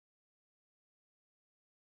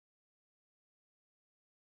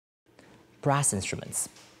brass instruments.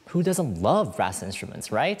 Who doesn't love brass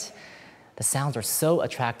instruments, right? The sounds are so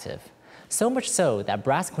attractive. So much so that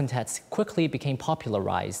brass quintets quickly became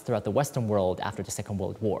popularized throughout the Western world after the Second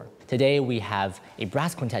World War. Today we have a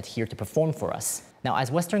brass quintet here to perform for us. Now,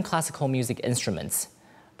 as Western classical music instruments,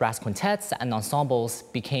 brass quintets and ensembles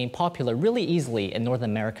became popular really easily in North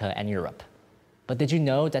America and Europe. But did you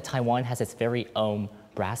know that Taiwan has its very own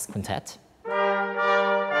brass quintet?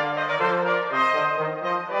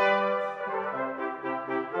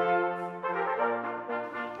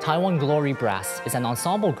 Taiwan Glory Brass is an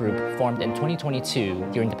ensemble group formed in 2022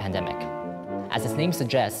 during the pandemic. As its name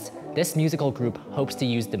suggests, this musical group hopes to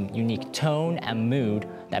use the unique tone and mood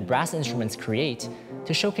that brass instruments create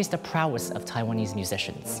to showcase the prowess of Taiwanese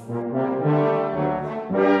musicians.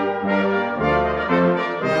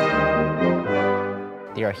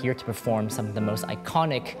 They are here to perform some of the most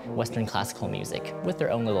iconic Western classical music with their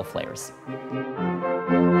own little flares.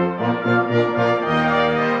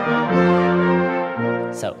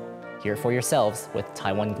 So, hear it for yourselves with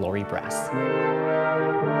Taiwan Glory Brass.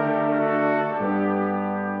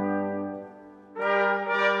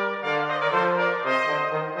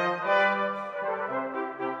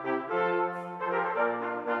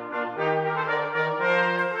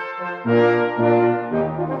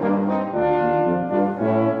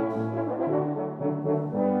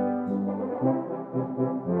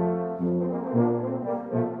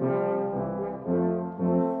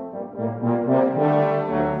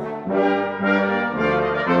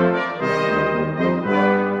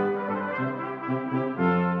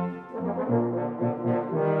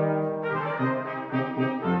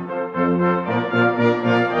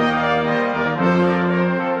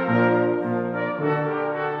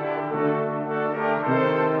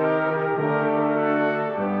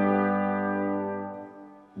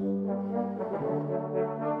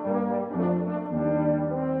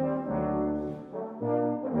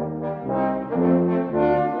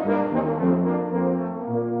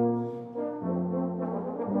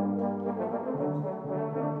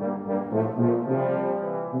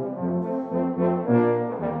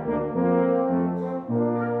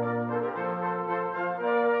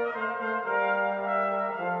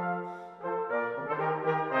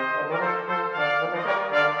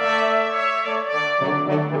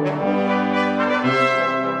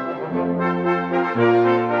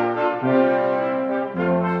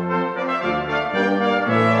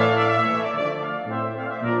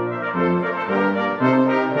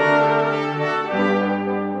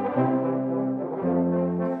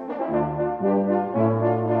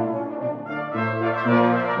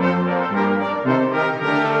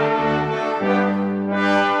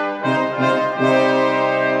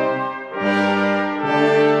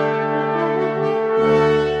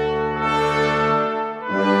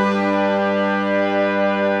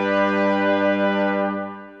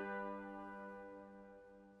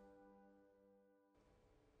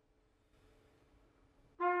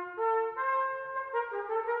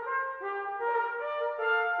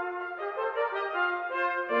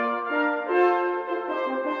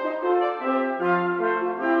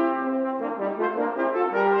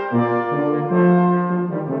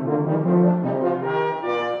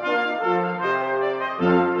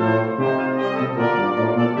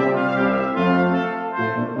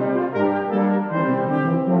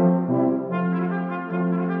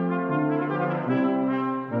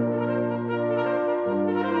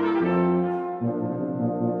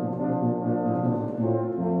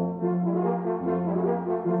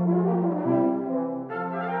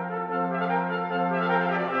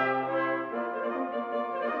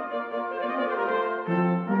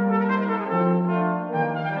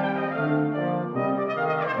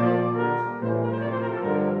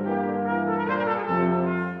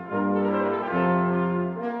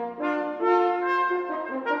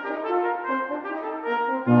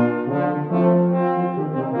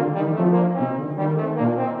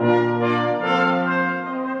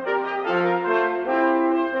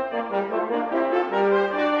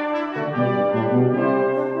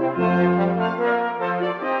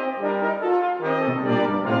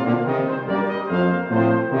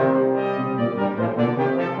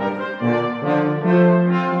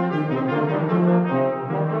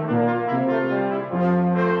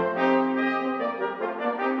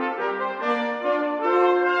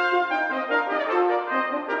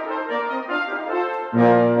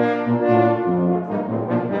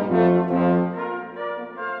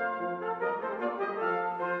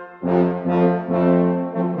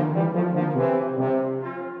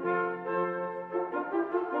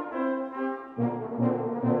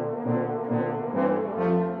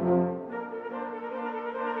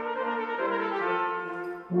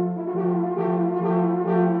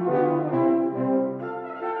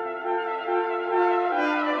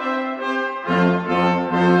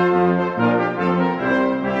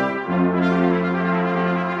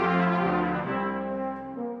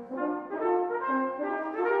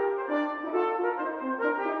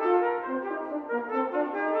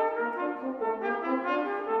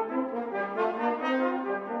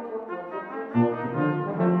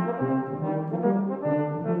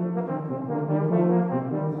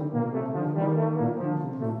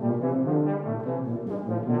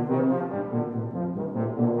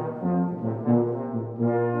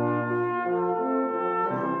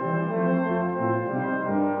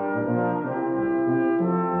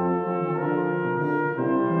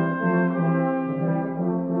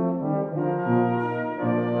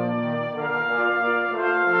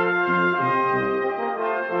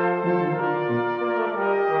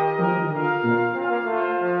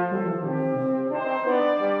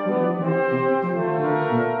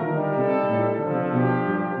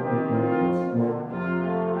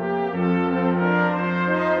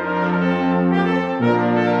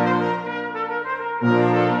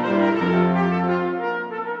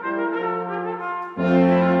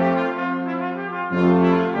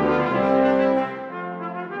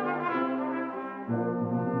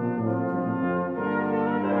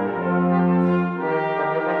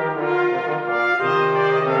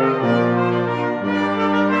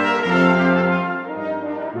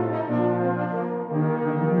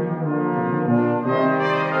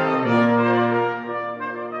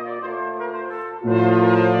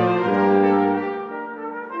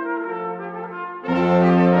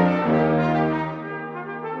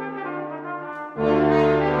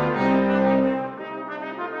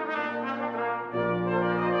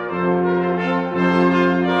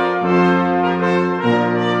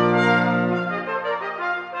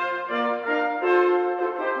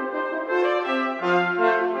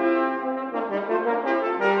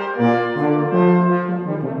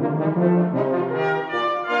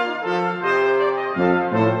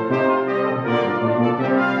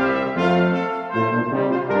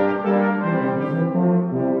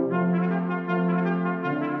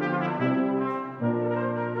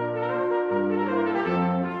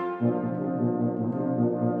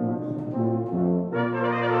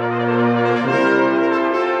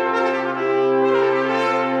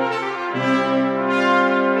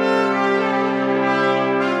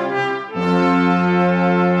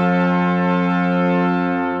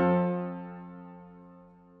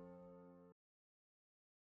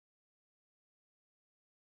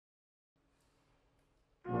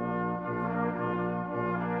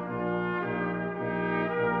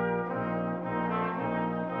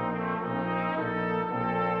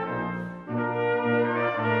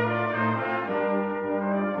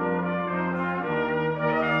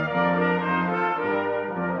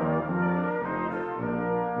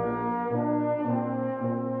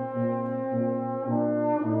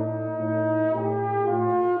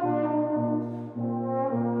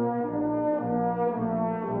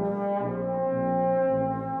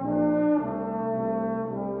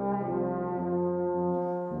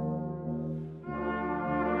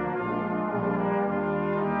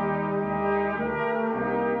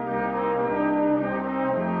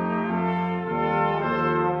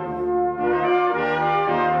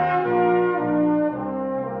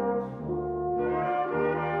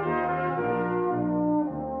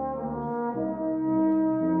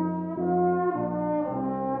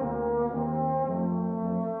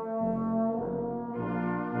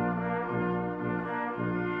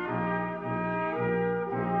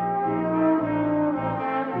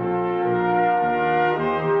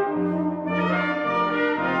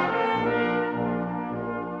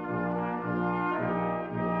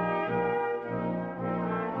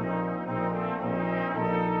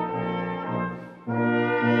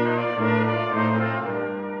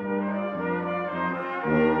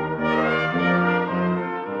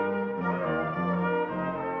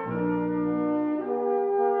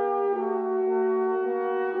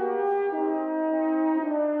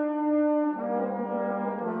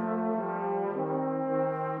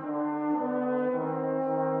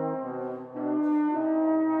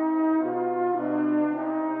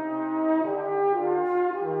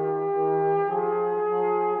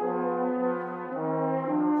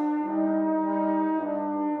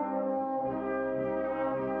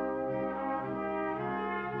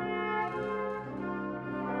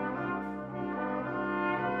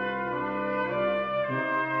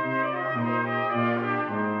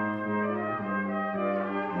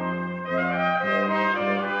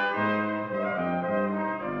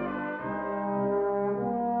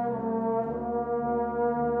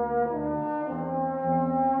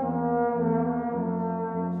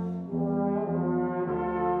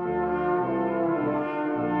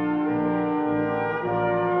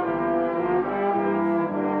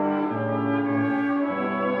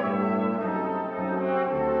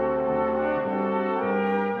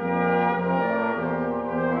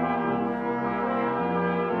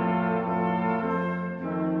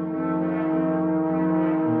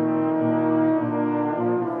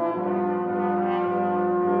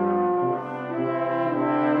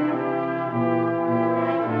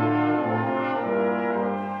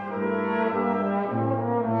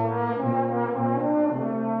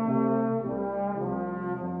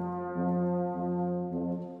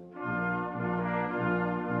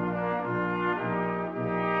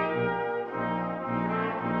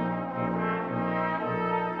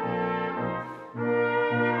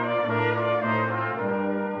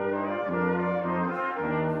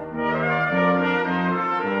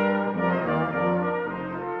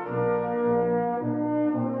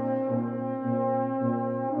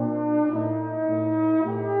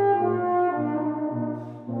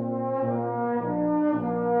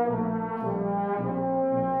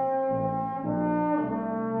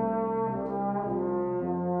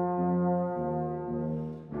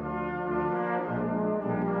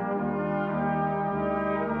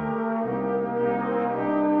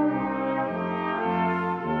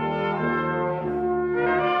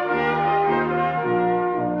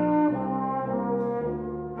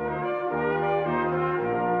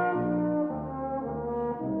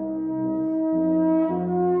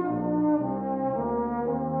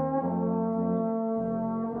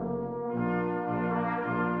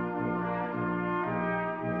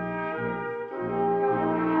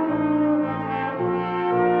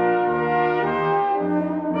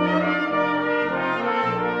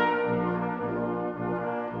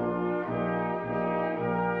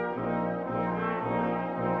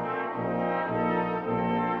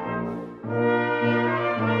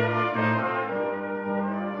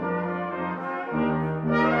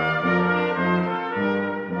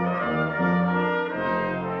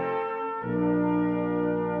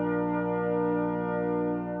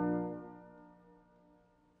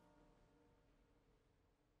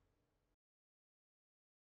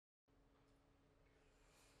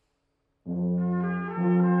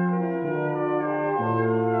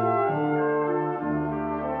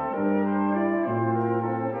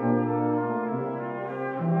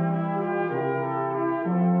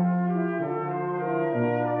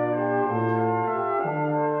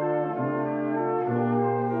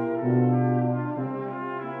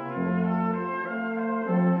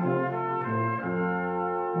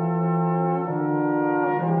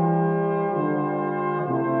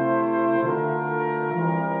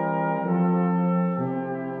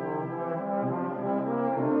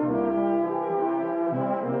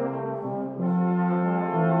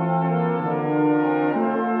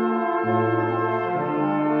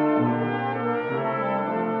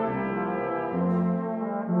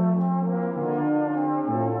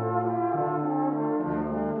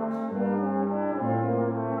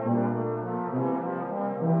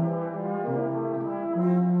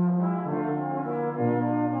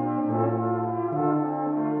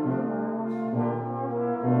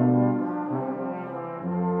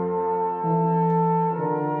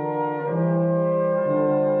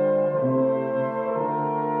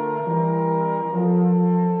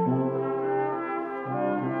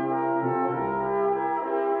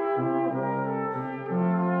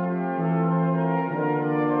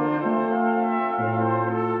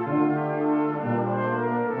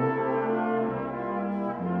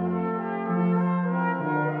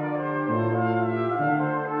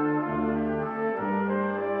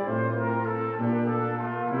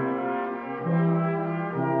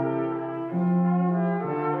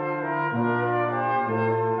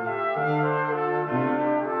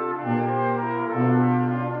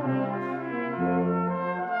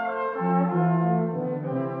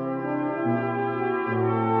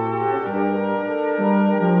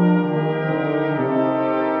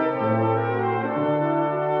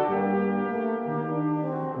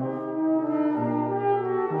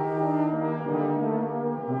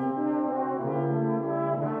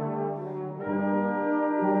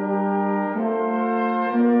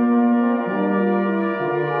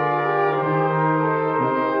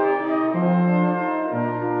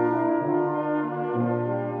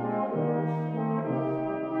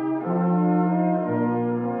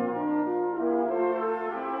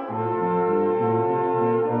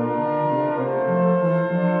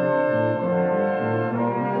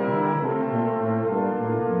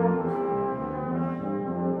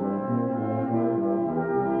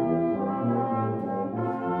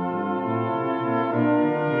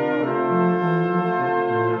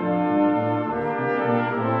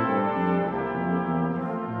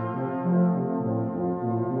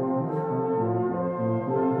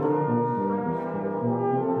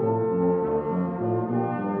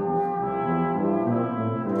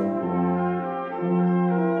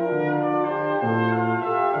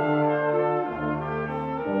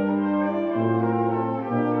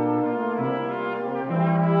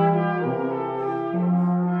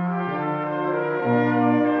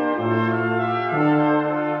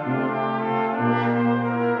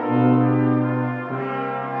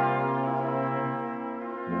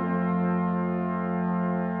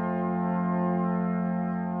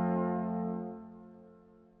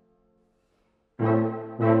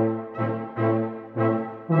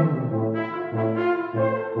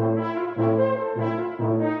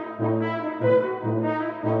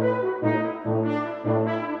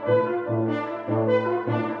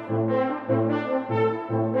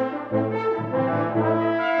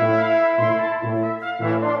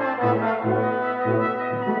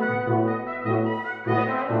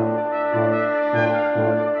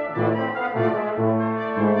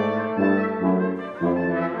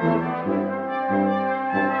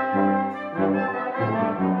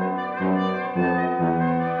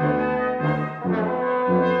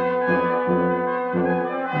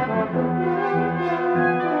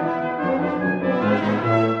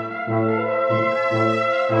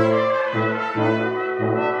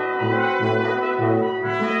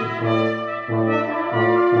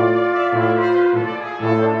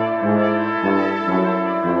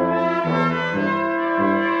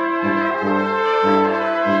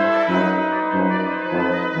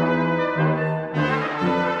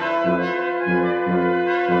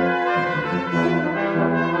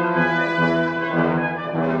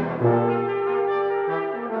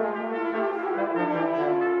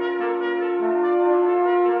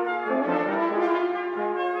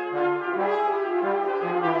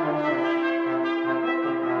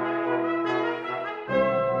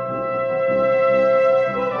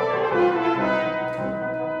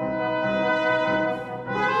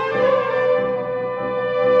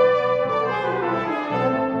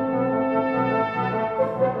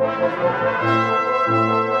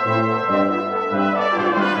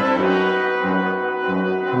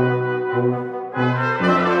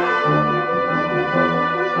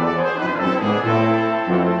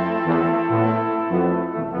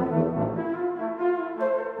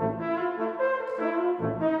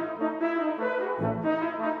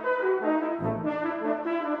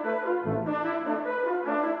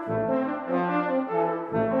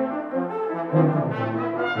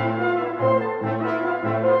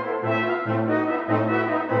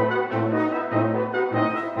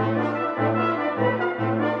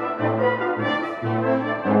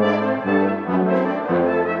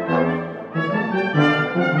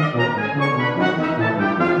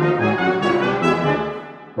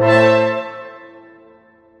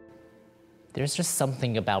 There's just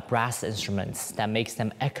something about brass instruments that makes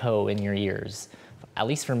them echo in your ears, at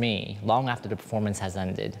least for me, long after the performance has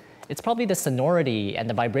ended. It's probably the sonority and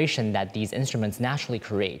the vibration that these instruments naturally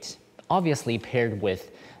create, obviously paired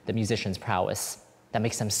with the musician's prowess, that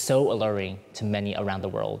makes them so alluring to many around the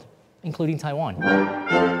world, including Taiwan.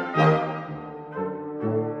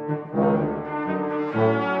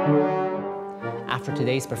 After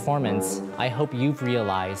today's performance, I hope you've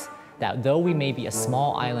realized that though we may be a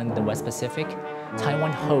small island in the West Pacific,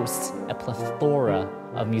 Taiwan hosts a plethora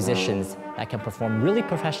of musicians that can perform really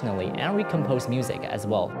professionally and recompose music as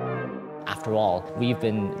well. After all, we've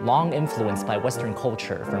been long influenced by Western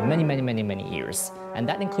culture for many years, and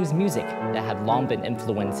that includes music that have long been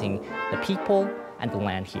influencing the people and the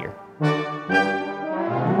land here.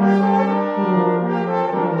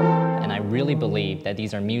 And I really believe that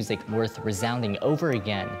these are music worth resounding over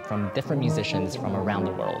again from different musicians from around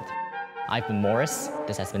the world. I've been Morris,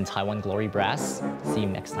 this has been Taiwan Glory Brass. See you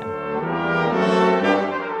next time.